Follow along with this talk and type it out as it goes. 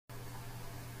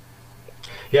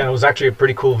Yeah, it was actually a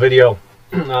pretty cool video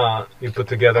you put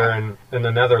together in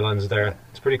the Netherlands there.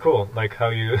 It's pretty cool, like how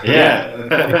you Yeah. you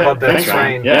plot that Thanks,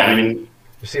 train. man. Yeah, I mean,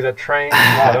 You see that train?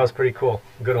 Wow, that was pretty cool.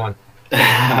 Good one.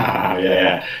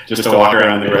 yeah, just to walk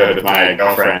around the road with my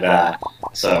girlfriend.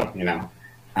 So, you know,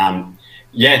 um,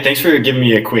 yeah, thanks for giving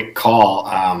me a quick call.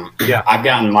 Yeah. I've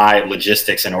gotten my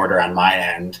logistics in order on my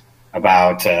end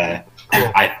about,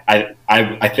 Cool.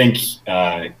 I think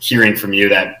hearing from you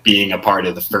that being a part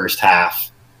of the first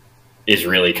half is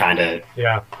really kind of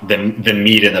Yeah, the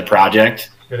meat of the project.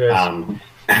 it is.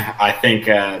 I think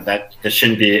that this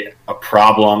shouldn't be a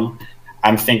problem.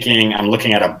 I'm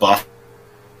looking at a bus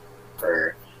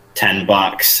for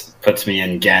 $10, puts me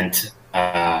in Ghent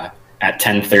at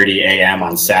 10:30 a.m.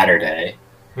 on Saturday.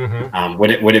 Mm-hmm.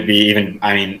 Would it be even?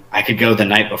 I mean, I could go the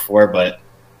night before, but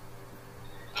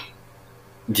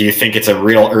do you think it's a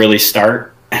real early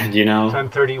start? Do you know?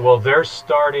 10:30. Well, they're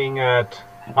starting at.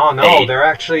 Oh no,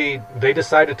 8. they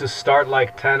decided to start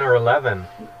like 10 or 11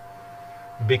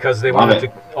 because they Love wanted it.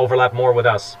 to overlap more with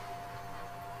us.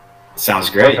 Sounds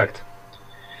great. Perfect.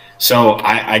 So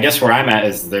I guess where I'm at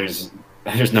is there's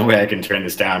no way I can turn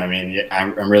this down. I mean,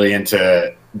 I'm really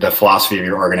into the philosophy of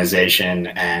your organization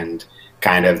and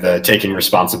kind of the taking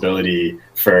responsibility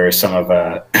for some of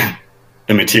the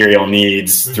material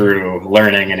needs through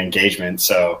learning and engagement.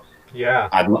 So Yeah.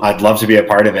 I'd love to be a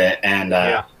part of it. And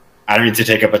Yeah. I don't need to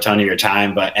take up a ton of your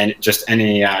time, but just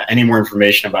any more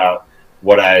information about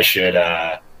what I should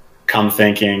come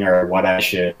thinking or what I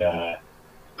should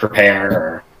prepare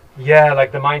or. Yeah,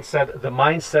 like the mindset. The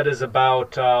mindset is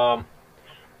about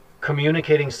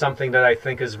communicating something that I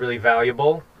think is really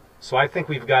valuable. So I think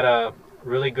we've got a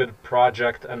really good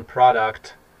project and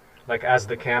product, like as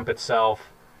the camp itself,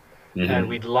 and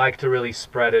we'd like to really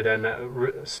spread it.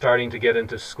 And starting to get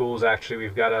into schools. Actually,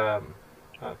 we've got a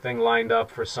thing lined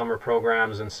up for summer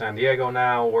programs in San Diego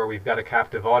now, where we've got a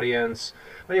captive audience.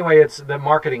 Anyway, it's the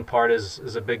marketing part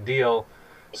is a big deal.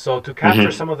 So to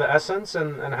capture some of the essence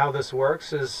and how this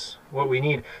works is what we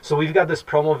need. So we've got this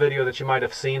promo video that you might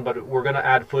have seen, but we're going to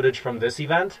add footage from this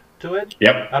event to it.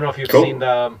 Yep. I don't know if you've Cool. seen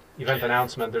the event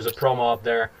announcement. There's a promo up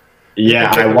there. Yeah,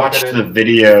 take a I look watched at the it.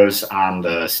 videos on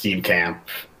the Steam Camp,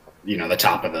 you know, the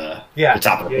top of the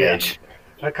page.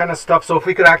 That kind of stuff. So if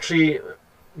we could actually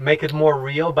make it more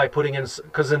real by putting in,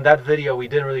 because in that video we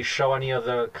didn't really show any of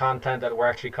the content that we're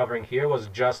actually covering here. It was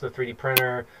just the 3D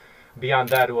printer. Beyond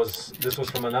that, this was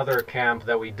from another camp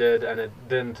that we did, and it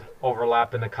didn't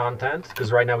overlap in the content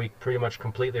because right now we pretty much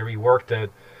completely reworked it.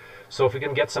 So if we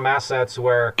can get some assets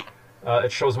where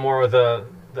it shows more of the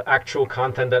actual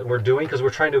content that we're doing, because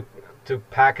we're trying to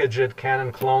package it,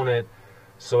 Canon clone it,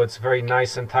 so it's very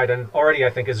nice and tight. And already I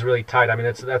think is really tight. I mean,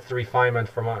 that's the refinement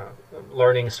from our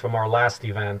learnings from our last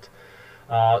event.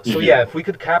 So yeah, if we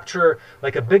could capture,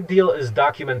 like a big deal is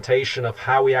documentation of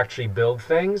how we actually build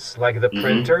things, like the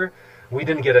printer. We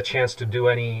didn't get a chance to do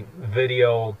any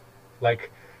video,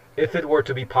 like if it were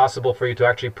to be possible for you to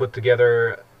actually put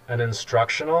together an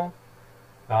instructional,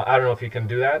 I don't know if you can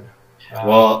do that.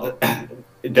 Well,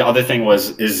 the other thing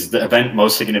is the event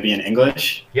mostly going to be in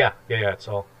English? Yeah, it's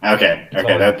all. Okay,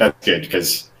 that's good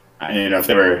because you know if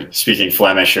they were speaking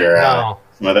Flemish or No.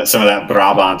 some of that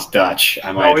Brabant Dutch,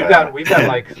 I might. No, we've got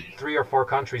like 3 or 4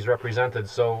 countries represented,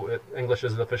 so English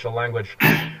is the official language.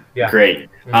 Yeah. Great.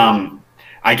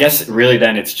 I guess really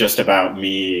then it's just about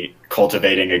me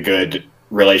cultivating a good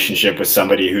relationship with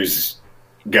somebody who's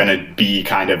gonna be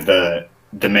kind of the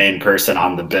main person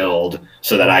on the build,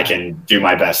 so that I can do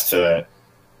my best to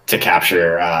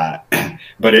capture.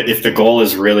 But if the goal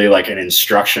is really like an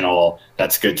instructional,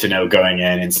 that's good to know going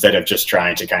in, instead of just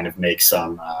trying to kind of make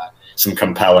some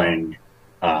compelling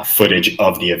footage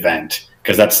of the event,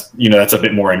 because that's a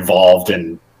bit more involved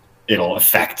and it'll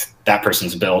affect that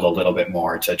person's build a little bit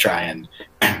more to try and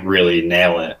really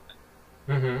nail it.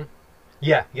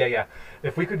 Yeah.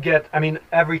 If we could get, I mean,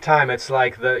 every time it's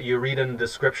like you read in the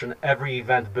description, every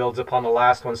event builds upon the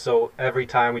last one. So every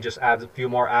time we just add a few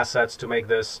more assets to make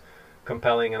this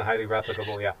compelling and highly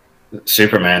replicable. Yeah.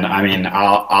 Superman. I mean,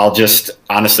 I'll just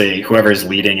honestly, whoever's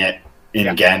leading it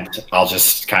in Ghent, I'll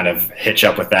just kind of hitch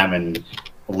up with them and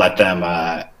let them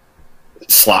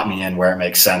slot me in where it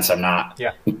makes sense. I'm not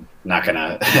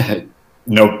gonna.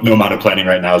 No amount of planning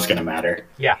right now is gonna matter.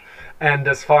 Yeah. And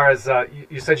as far as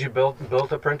you said, you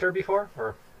built a printer before,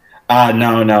 or?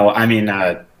 No. I mean,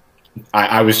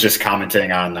 I was just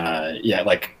commenting on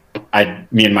like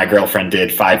me and my girlfriend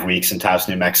did 5 weeks in Taos,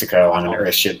 New Mexico on an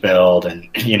Earthship build, and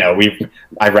you know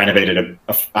I renovated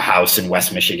a house in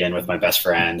West Michigan with my best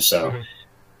friend, so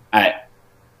that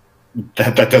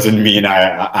doesn't mean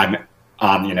I'm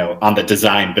on the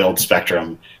design build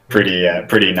spectrum,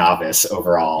 pretty novice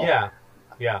overall. Yeah,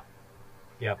 yeah,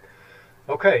 yeah.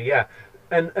 Okay, yeah,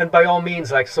 and by all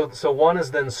means, like so one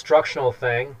is the instructional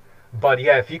thing, but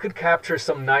yeah, if you could capture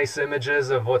some nice images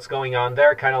of what's going on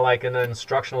there, kind of like in an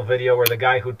instructional video where the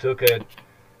guy who took it,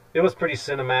 it was pretty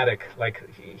cinematic. Like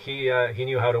he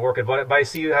knew how to work it, but I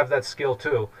see you have that skill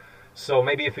too. So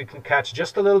maybe if you can catch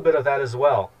just a little bit of that as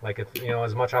well, like if you know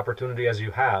as much opportunity as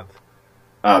you have.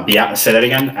 Yeah, say that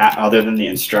again. Other than the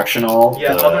instructional,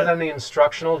 Yeah, other than the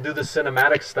instructional, do the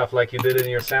cinematic stuff like you did in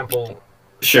your sample.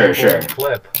 Sure.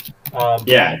 Clip.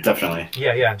 Yeah, definitely.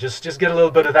 Yeah. Just get a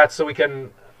little bit of that so we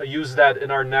can use that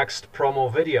in our next promo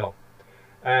video.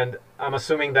 And I'm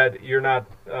assuming that you're not.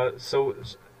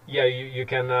 Yeah, you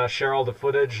can share all the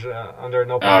footage under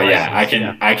no. Oh yeah, I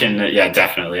can. Yeah,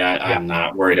 definitely. I'm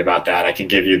not worried about that. I can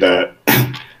give you the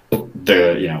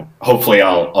hopefully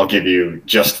I'll give you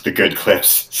just the good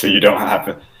clips so you don't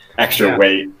have extra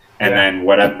weight, and then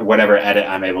whatever edit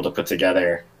I'm able to put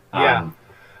together. Do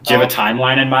you have a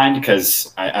timeline in mind?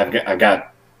 Because I've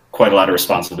got quite a lot of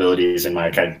responsibilities in my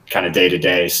kind of day to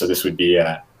day, so this would be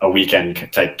a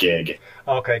weekend type gig.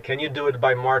 Okay, can you do it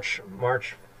by March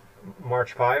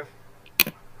 5?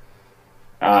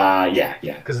 Yeah.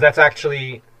 Because that's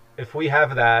actually, if we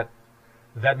have that,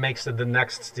 that makes it the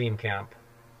next Steam camp.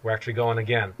 We're actually going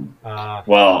again. I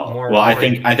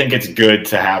think it's good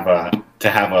to have a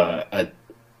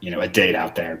date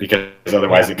out there, because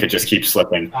otherwise it could just keep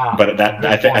slipping. But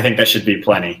I think that should be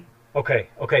plenty. Okay,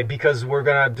 because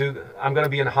I'm gonna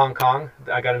be in Hong Kong.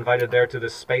 I got invited there to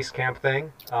this space camp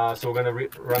thing. So we're gonna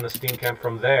run the Steam camp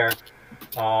from there.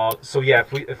 So yeah,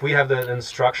 if we have the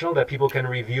instructional that people can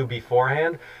review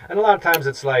beforehand, and a lot of times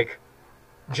it's like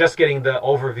just getting the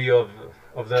overview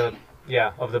of the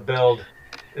build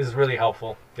is really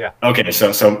helpful. Yeah. Okay,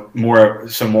 so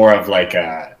more of like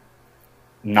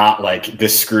not like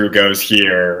this screw goes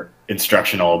here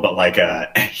instructional, but like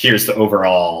here's the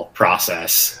overall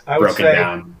process broken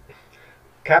down.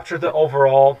 Capture the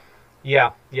overall.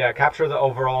 Yeah, capture the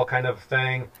overall kind of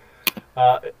thing.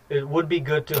 It would be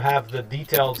good to have the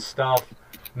detailed stuff.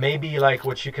 Maybe like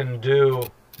what you can do.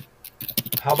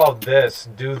 How about this?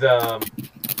 Do the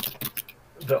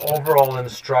overall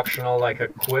instructional, like a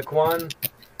quick one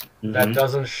that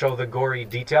doesn't show the gory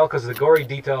detail, because the gory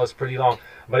detail is pretty long.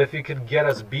 But if you could get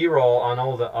us B-roll on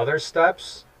all the other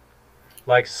steps,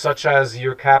 like such as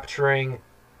you're capturing,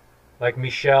 like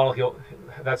Michel,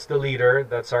 that's the leader,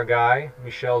 that's our guy,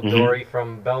 Michel Dory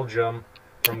from Belgium,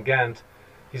 from Ghent.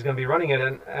 He's going to be running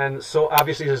it, and so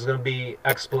obviously there's going to be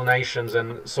explanations,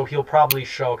 and so he'll probably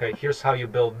show, okay, here's how you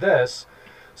build this.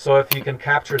 So if you can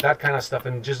capture that kind of stuff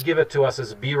and just give it to us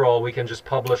as B-roll, we can just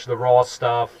publish the raw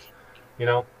stuff, you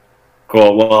know?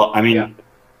 Cool. Well, I mean,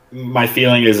 my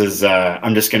feeling is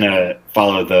I'm just going to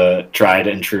follow the tried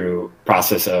and true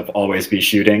process of always be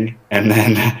shooting, and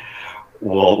then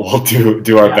we'll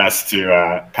do our best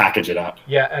to package it up.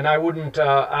 Yeah, and I would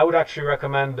actually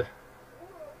recommend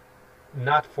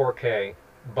not 4K,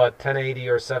 but 1080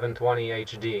 or 720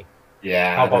 HD.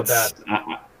 Yeah. How about that?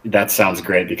 That sounds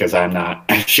great, because I'm not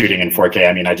shooting in 4K.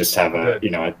 I mean, I just have a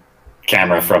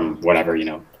camera from whatever,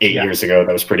 8 years ago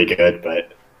that was pretty good,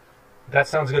 but that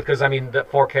sounds good, because I mean,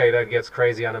 that 4K, that gets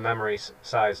crazy on the memory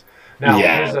size. Now,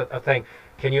 here's a thing.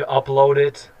 Can you upload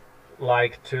it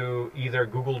like to either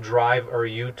Google Drive or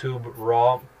YouTube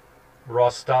raw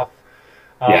stuff?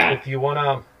 If you want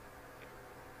to,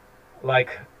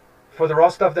 like, for the raw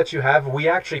stuff that you have, we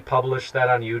actually publish that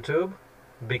on YouTube,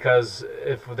 because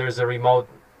if there's a remote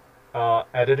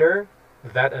editor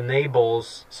that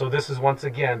enables, so this is once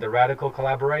again the radical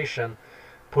collaboration,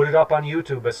 put it up on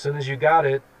YouTube as soon as you got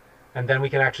it, and then we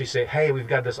can actually say, hey, we've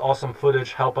got this awesome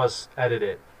footage, help us edit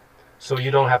it, so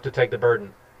you don't have to take the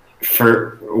burden.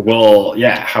 However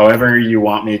you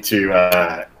want me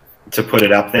to put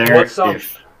it up there.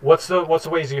 What's the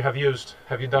ways you have used?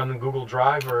 Have you done Google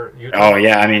Drive or YouTube? Oh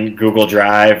yeah, I mean Google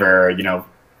Drive, or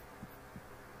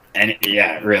and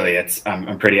really, it's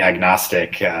I'm pretty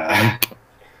agnostic.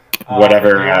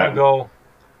 Whatever. Go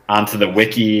onto the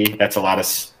wiki. That's a lot of.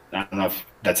 I don't know if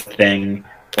that's a thing,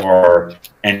 or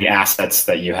any assets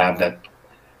that you have that.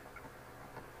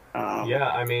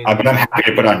 I mean. But I'm happy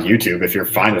to put on YouTube if you're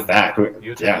fine with that.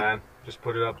 YouTube, man, just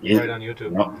put it up right on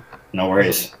YouTube. No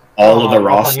worries. All of the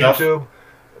raw stuff. YouTube,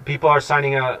 people are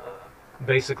signing out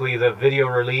basically the video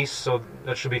release, so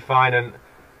that should be fine. And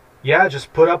just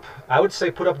I would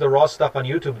say put up the raw stuff on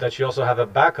YouTube, that you also have a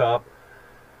backup.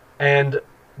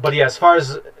 But as far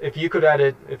as if you could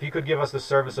give us the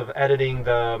service of editing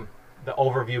the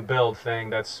overview build thing,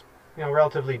 that's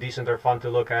relatively decent or fun to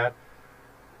look at.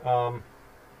 Would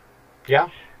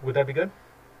that be good?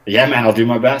 Yeah, man, I'll do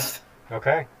my best.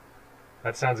 Okay.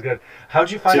 That sounds good.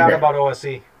 How'd you find out Super. about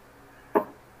OSE?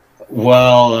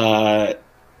 Well,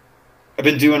 I've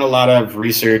been doing a lot of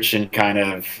research in kind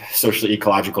of social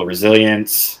ecological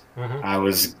resilience. Mm-hmm. I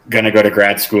was going to go to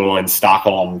grad school in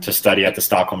Stockholm to study at the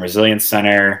Stockholm Resilience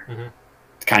Center. Mm-hmm.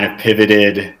 Kind of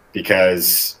pivoted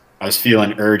because I was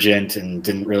feeling urgent and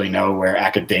didn't really know where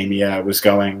academia was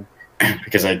going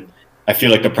because I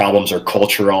feel like the problems are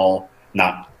cultural,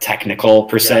 not technical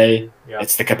per se. Yeah.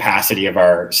 It's the capacity of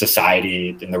our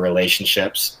society and the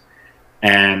relationships.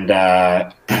 And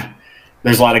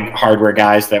there's a lot of hardware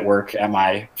guys that work at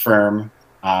my firm.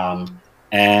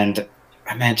 And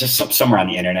man, just somewhere on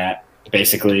the internet,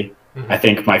 basically. Mm-hmm. I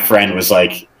think my friend was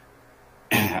like,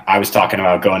 I was talking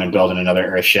about going and building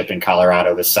another Earthship in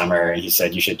Colorado this summer, and he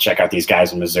said you should check out these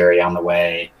guys in Missouri on the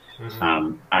way.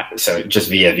 Mm-hmm. So just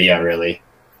via really.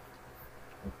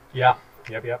 Yeah.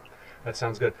 Yep. That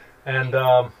sounds good. And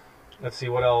let's see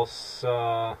what else.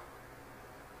 Yeah.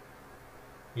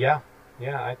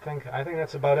 I think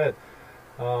that's about it.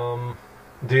 Do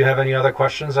you have any other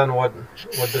questions on what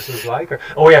this is like? Or,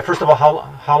 oh yeah, first of all,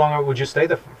 how long would you stay?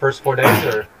 The first 4 days,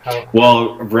 or how?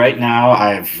 Well, right now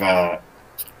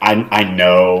I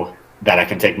know that I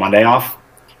can take Monday off,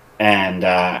 and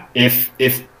if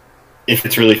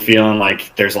it's really feeling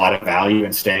like there's a lot of value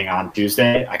in staying on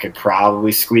Tuesday, I could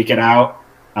probably squeak it out.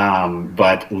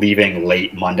 But leaving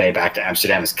late Monday back to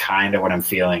Amsterdam is kind of what I'm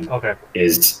feeling. Okay.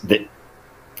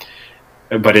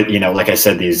 But it, like I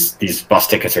said, these bus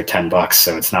tickets are $10,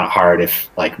 so it's not hard if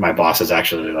like my boss is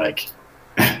actually like,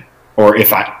 or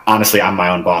if I'm my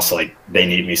own boss, like they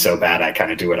need me so bad, I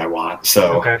kind of do what I want.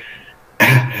 So okay.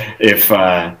 if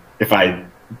on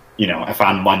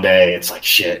Monday it's like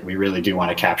shit, we really do want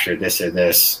to capture this or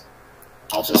this,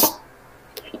 I'll just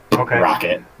rock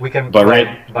it. We can. But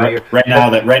right now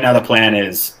the plan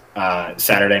is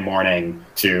Saturday morning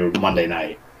to Monday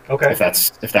night. Okay. If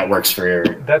that works for your.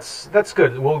 That's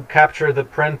good. We'll capture the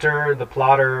printer, the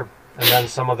plotter, and then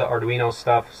some of the Arduino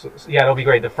stuff. So, yeah, it'll be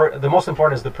great. The most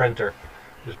important is the printer,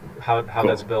 just how cool.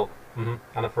 That's built on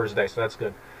the first day. So that's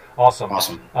good.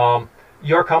 Awesome.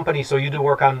 Your company, so you do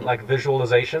work on like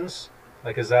visualizations,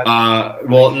 like is that?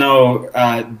 Well, no.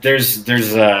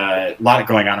 There's a lot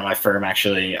going on in my firm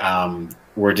actually.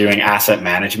 We're doing asset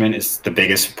management is the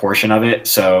biggest portion of it.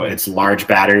 So it's large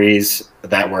batteries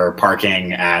that we're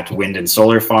parking at wind and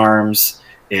solar farms.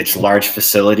 It's large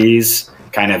facilities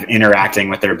kind of interacting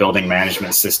with their building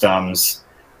management systems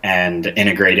and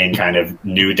integrating kind of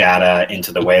new data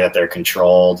into the way that they're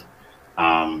controlled.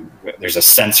 There's a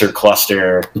sensor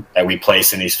cluster that we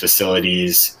place in these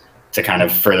facilities to kind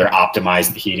of further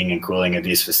optimize the heating and cooling of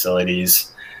these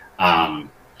facilities.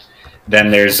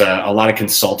 Then there's a lot of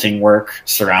consulting work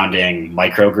surrounding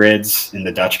microgrids in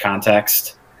the Dutch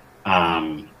context.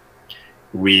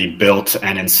 We built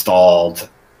and installed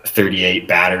 38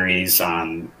 batteries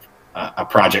on a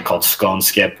project called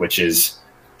Skoonskip, which is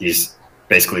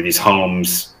basically these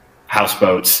homes,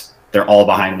 houseboats. They're all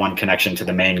behind one connection to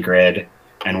the main grid,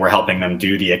 and we're helping them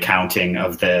do the accounting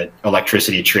of the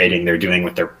electricity trading they're doing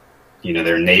with their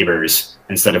neighbors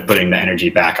instead of putting the energy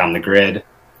back on the grid.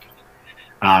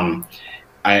 I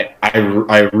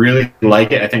really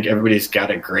like it. I think everybody's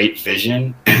got a great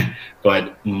vision,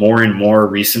 but more and more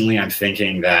recently, I'm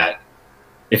thinking that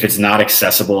if it's not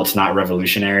accessible, it's not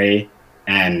revolutionary.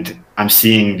 And I'm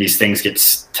seeing these things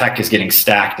tech is getting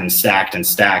stacked and stacked and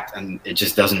stacked, and it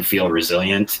just doesn't feel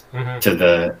resilient to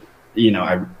the,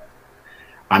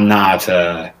 I'm not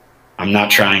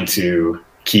trying to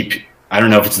keep, I don't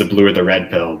know if it's the blue or the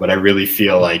red pill, but I really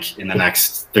feel like in the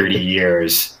next 30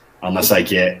 years, unless I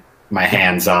get my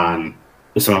hands on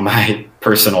some of my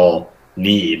personal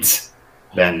needs,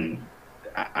 then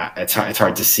it's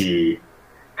hard to see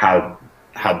how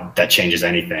that changes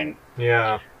anything.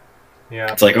 Yeah.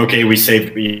 It's like, okay, we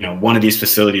saved, one of these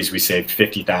facilities, we saved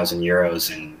 50,000 euros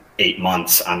in 8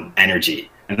 months on energy,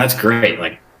 and that's great.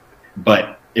 Like,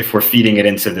 but if we're feeding it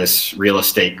into this real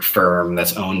estate firm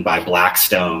that's owned by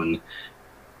Blackstone,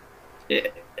 is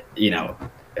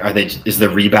the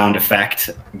rebound effect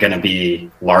going to be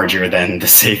larger than the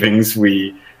savings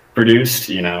we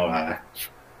produced?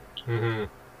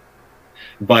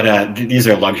 But these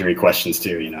are luxury questions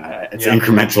too. It's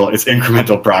incremental. It's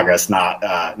incremental progress,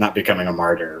 not becoming a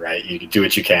martyr. Right? You do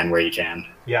what you can where you can.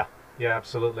 Yeah.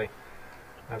 Absolutely.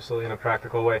 In a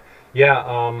practical way.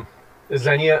 Yeah. Is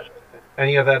any of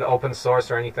that open source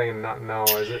or anything? No,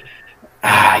 is it?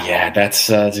 Yeah.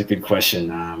 That's a good question.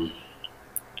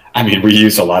 I mean, we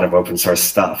use a lot of open source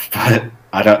stuff, but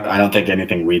I don't think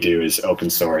anything we do is open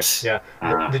source. Yeah.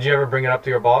 Did you ever bring it up to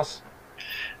your boss?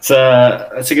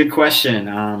 That's a good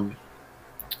question.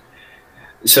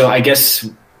 So I guess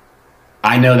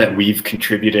I know that we've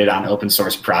contributed on open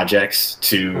source projects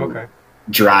to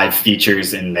drive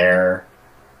features in their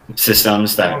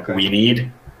systems that we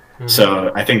need.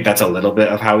 So I think that's a little bit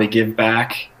of how we give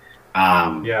back.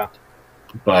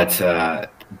 But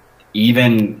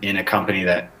even in a company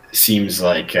that seems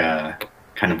like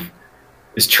kind of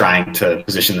is trying to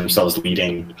position themselves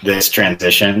leading this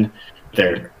transition,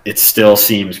 it still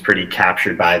seems pretty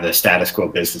captured by the status quo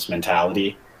business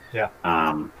mentality.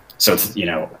 So it's, you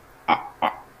know,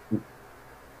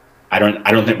 I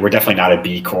don't think we're definitely not a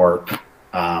B Corp.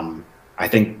 I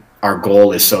think our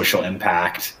goal is social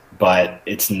impact, but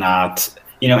it's not,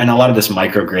 you know, and a lot of this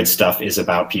microgrid stuff is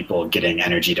about people getting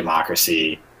energy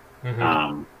democracy.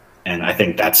 And I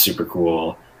think that's super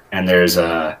cool. And there's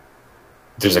a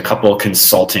couple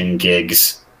consulting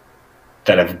gigs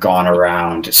that have gone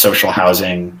around social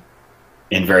housing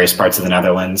in various parts of the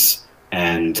Netherlands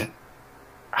and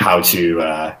how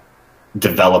to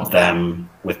develop them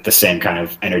with the same kind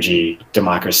of energy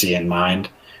democracy in mind.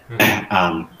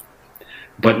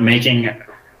 But making,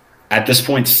 at this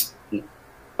point,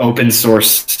 open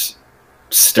source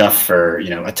stuff for,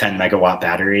 you know, a 10 megawatt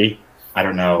battery, I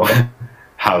don't know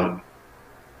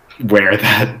where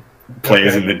that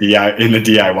plays in the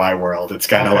DIY world. It's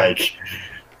kind of like,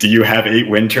 do you have 8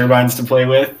 wind turbines to play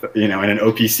with, you know, in an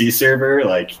OPC server?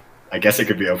 Like, I guess it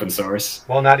could be open source.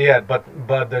 Well, not yet, but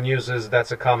the news is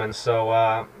that's a coming,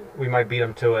 so we might beat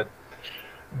them to it.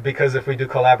 Because if we do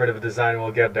collaborative design,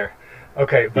 we'll get there.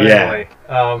 Okay, but anyway,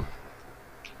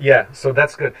 so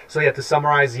that's good. So yeah, to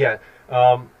summarize,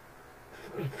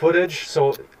 footage.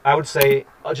 So I would say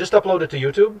just upload it to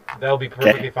YouTube. That'll be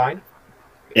perfectly fine.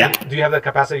 Yeah. Do you have the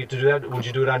capacity to do that? Would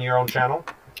you do it on your own channel?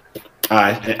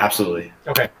 Absolutely.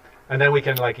 Okay, and then we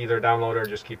can like either download or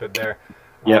just keep it there.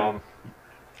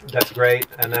 That's great.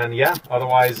 And then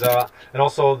otherwise, and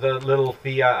also the little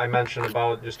fee I mentioned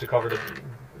about just to cover the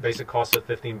basic cost of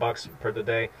 $15 per the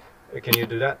day. Can you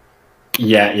do that?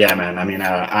 Yeah, man. I mean,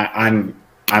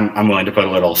 I'm willing to put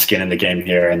a little skin in the game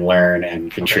here and learn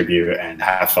and contribute and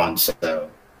have fun.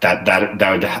 So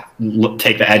that would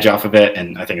take the edge off of it,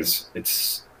 and I think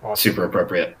it's awesome. Super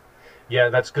appropriate. Yeah,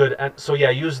 that's good. And so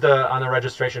use on the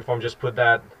registration form. Just put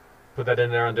that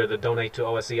in there under the donate to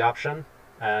OSE option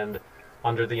and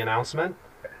under the announcement.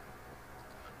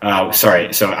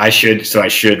 Sorry. So I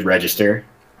should register.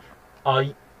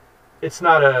 It's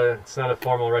not a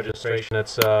formal registration.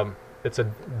 It's a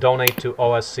donate to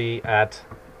OSC at.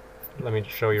 Let me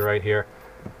show you right here.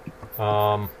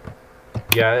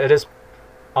 It is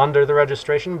under the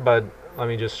registration, but let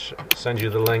me just send you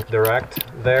the link direct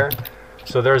there.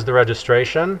 So there's the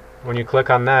registration. When you click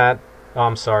on that,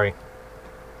 I'm sorry.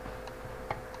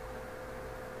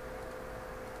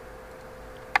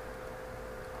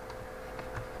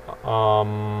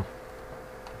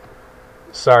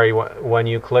 Sorry, when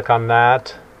you click on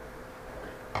that,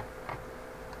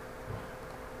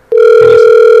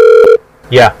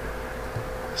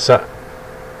 so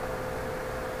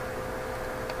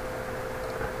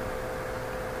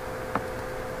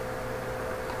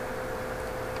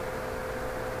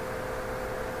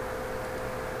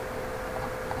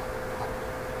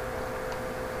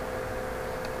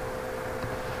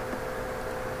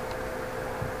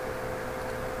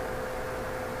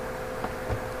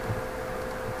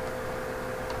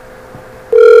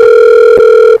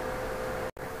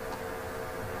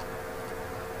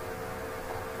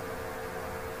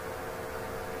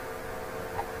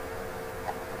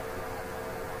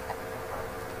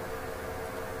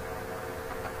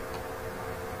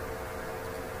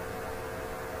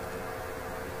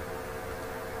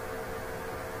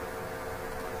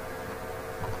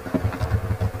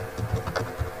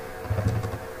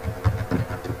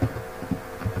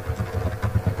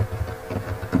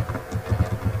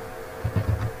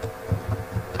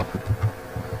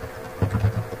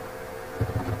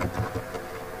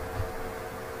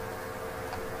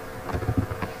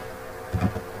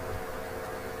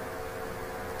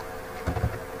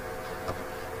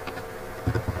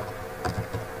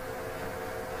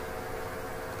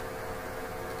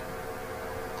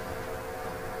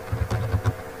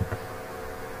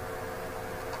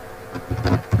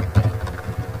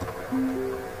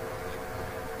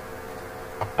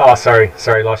oh, sorry,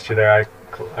 lost you there.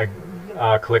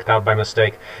 I clicked out by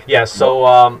mistake. Yeah,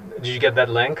 so did you get that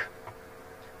link?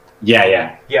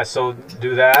 Yeah. Yeah, so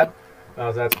do that.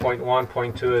 That's point 1.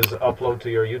 Point 2 is upload to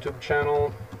your YouTube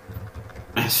channel.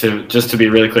 So just to be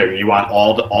really clear, you want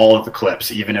all of the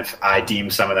clips, even if I deem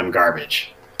some of them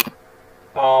garbage.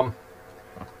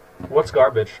 What's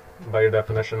garbage by your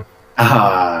definition?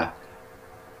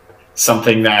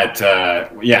 Something that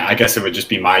I guess it would just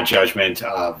be my judgment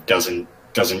of doesn't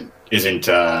isn't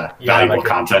valuable like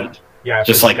content. Yeah, if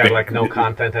Just it's like got no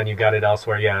content and you got it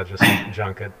elsewhere, yeah, just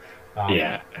junk it.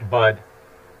 Yeah. But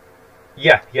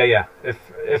yeah.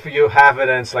 If you have it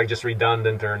and it's like just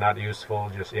redundant or not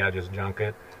useful, just junk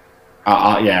it.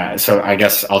 Yeah, so I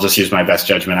guess I'll just use my best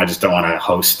judgment. I just don't want to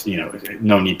host,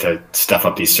 no need to stuff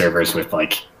up these servers with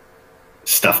like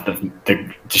stuff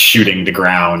that shooting the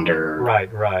ground, or right.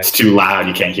 It's too loud,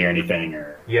 you can't hear anything,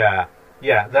 or yeah.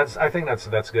 I think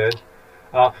that's good.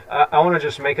 I want to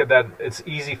just make it that it's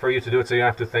easy for you to do it, so you don't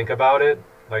have to think about it.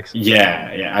 Like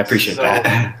yeah, I appreciate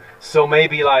that. So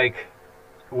maybe like,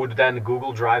 would then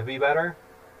Google Drive be better?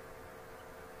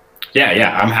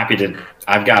 Yeah, I'm happy to.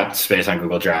 I've got space on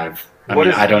Google Drive.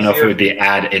 I don't know if it would be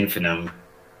ad infinitum.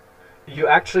 You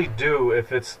actually do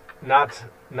if it's not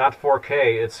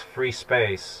 4K. It's free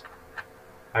space,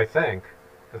 I think.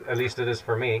 At least it is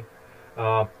for me.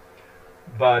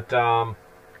 But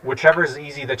whichever is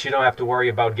easy that you don't have to worry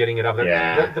about getting it up there.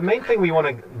 Yeah. The main thing we want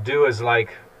to do is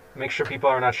like make sure people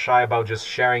are not shy about just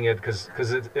sharing it, because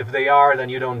if they are, then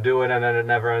you don't do it, and then it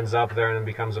never ends up there and it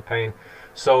becomes a pain.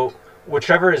 So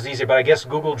whichever is easier, but I guess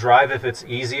Google Drive, if it's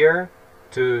easier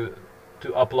to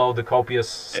upload the copious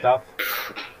stuff.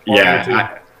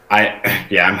 Yeah,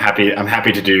 I'm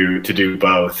happy to do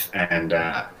both, and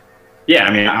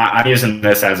I'm using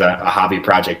this as a hobby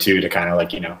project too, to kind of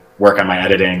like work on my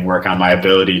editing, work on my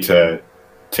ability to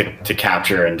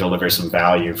capture and deliver some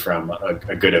value from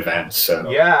a good event. So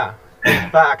yeah,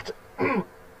 in fact,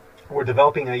 we're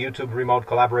developing a YouTube remote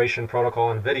collaboration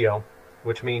protocol and video,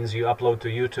 which means you upload to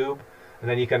YouTube, and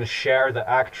then you can share the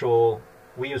actual.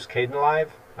 We use Kdenlive.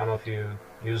 I don't know if you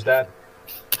use that.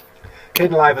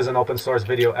 Kdenlive is an open source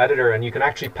video editor, and you can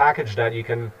actually package that. You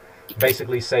can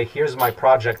basically say, here's my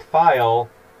project file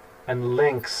and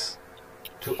links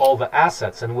to all the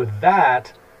assets, and with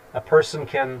that a person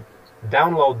can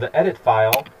download the edit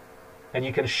file and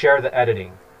you can share the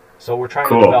editing. So we're trying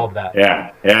to develop that.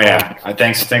 Yeah.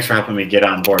 Thanks for helping me get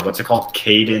on board. What's it called?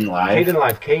 Kdenlive?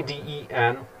 Kdenlive,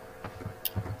 Kden.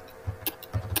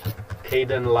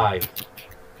 Kdenlive.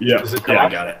 Yeah. Is it correct? Yeah, I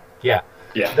got it. Yeah.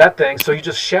 Yeah. That thing. So you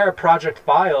just share a project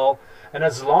file, and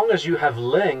as long as you have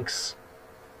links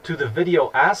to the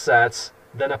video assets,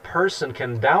 then a person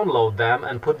can download them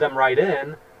and put them right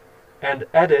in and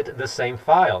edit the same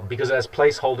file, because it has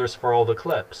placeholders for all the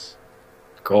clips.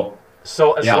 Cool.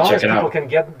 So as long as people can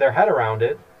get their head around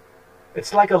it,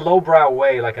 it's like a lowbrow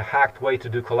way, like a hacked way to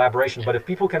do collaboration, but if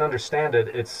people can understand it,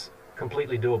 it's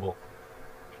completely doable.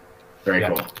 Very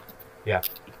cool. Yeah.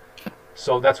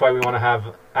 So that's why we want to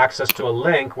have access to a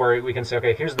link where we can say,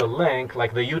 okay, here's the link,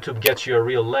 like the YouTube gets you a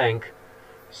real link.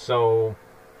 So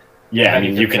yeah, I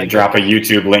mean, you can drop a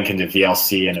YouTube link into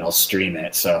VLC and it'll stream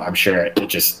it. So I'm sure it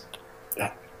just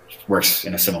works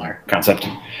in a similar concept.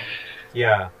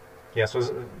 Yeah. So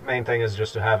the main thing is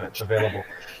just to have it available.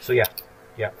 So yeah.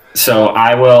 So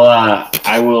I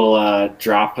will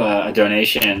drop a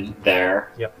donation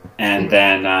there. Yep. And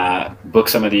then book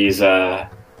some of these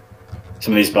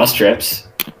bus trips,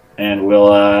 and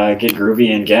we'll get groovy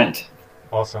in Ghent.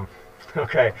 Awesome.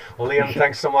 Okay. Well, Liam,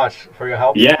 thanks so much for your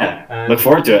help. Yeah. And look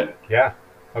forward to it. Yeah.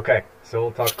 Okay. So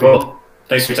we'll talk. Cool.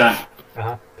 Thanks for your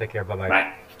time. Take care. Bye-bye.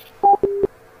 Bye.